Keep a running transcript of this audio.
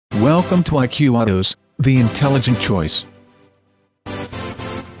Welcome to IQautos, the intelligent choice.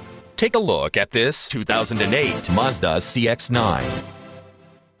 Take a look at this 2008 Mazda CX-9.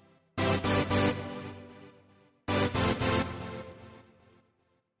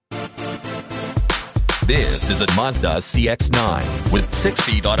 This is a Mazda CX-9 with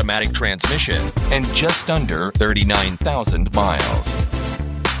 6-speed automatic transmission and just under 39,000 miles.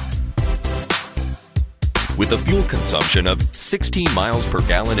 With a fuel consumption of 16 miles per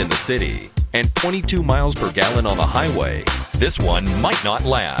gallon in the city and 22 miles per gallon on the highway, this one might not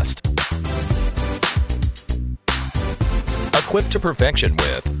last. Equipped to perfection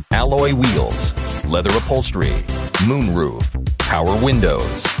with alloy wheels, leather upholstery, moonroof, power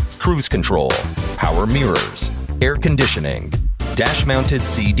windows, cruise control, power mirrors, air conditioning, dash-mounted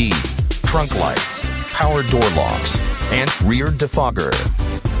CD, trunk lights, power door locks, and rear defogger.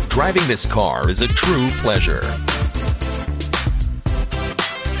 Driving this car is a true pleasure.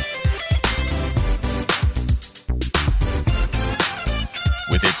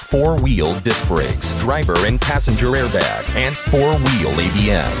 With its 4-wheel disc brakes, driver and passenger airbag, and 4-wheel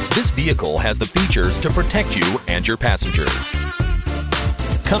ABS, this vehicle has the features to protect you and your passengers.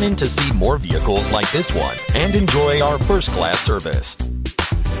 Come in to see more vehicles like this one and enjoy our first-class service.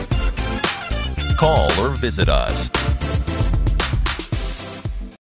 Call or visit us.